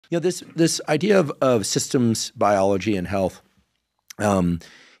This idea of systems biology and health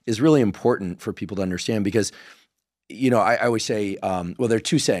is really important for people to understand because, I always say, well, there are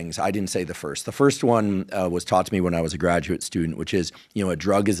two sayings. I didn't say the first. The first one was taught to me when I was a graduate student, which is, a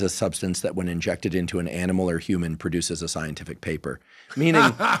drug is a substance that when injected into an animal or human produces a scientific paper.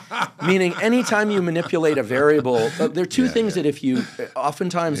 Meaning anytime you manipulate a variable, there are two things that if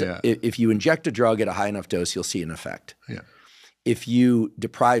you inject a drug at a high enough dose, you'll see an effect. Yeah. If you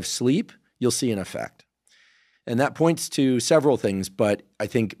deprive sleep, you'll see an effect. And that points to several things, but I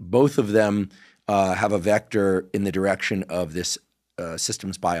think both of them have a vector in the direction of this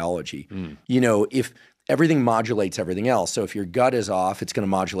systems biology. If everything modulates everything else, so if your gut is off, it's going to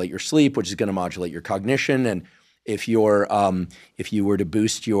modulate your sleep, which is going to modulate your cognition. And if you were to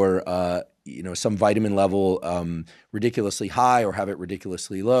boost your some vitamin level ridiculously high or have it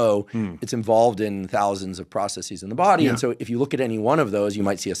ridiculously low, it's involved in thousands of processes in the body. And so if you look at any one of those, you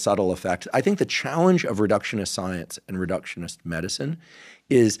might see a subtle effect. I think the challenge of reductionist science and reductionist medicine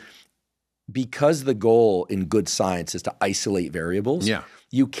is because the goal in good science is to isolate variables,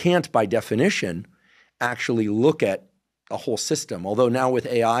 you can't by definition actually look at a whole system. Although now with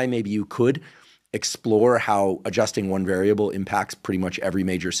AI, maybe you could explore how adjusting one variable impacts pretty much every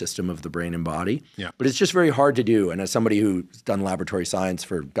major system of the brain and body. But it's just very hard to do. And as somebody who's done laboratory science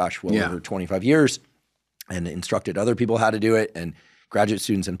for, over 25 years and instructed other people how to do it and graduate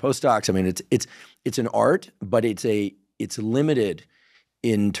students and postdocs, I mean, it's an art, but it's limited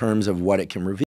in terms of what it can reveal.